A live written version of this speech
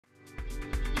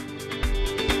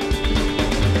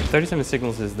37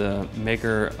 Signals is the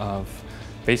maker of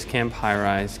base camp,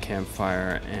 high-rise,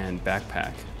 campfire, and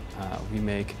backpack. We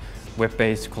make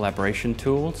web-based collaboration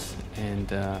tools,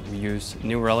 and we use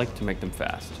New Relic to make them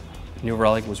fast. New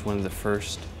Relic was one of the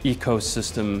first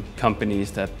ecosystem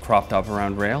companies that cropped up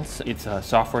around Rails. It's a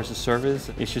software as a service.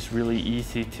 It's just really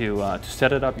easy to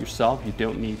set it up yourself. You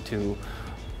don't need to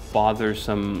bother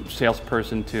some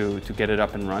salesperson to get it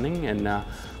up and running, and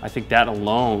I think that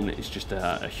alone is just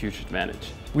a huge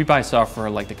advantage. We buy software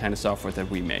like the kind of software that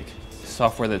we make.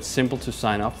 Software that's simple to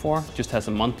sign up for, just has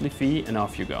a monthly fee, and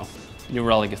off you go. New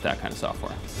Relic is that kind of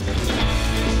software.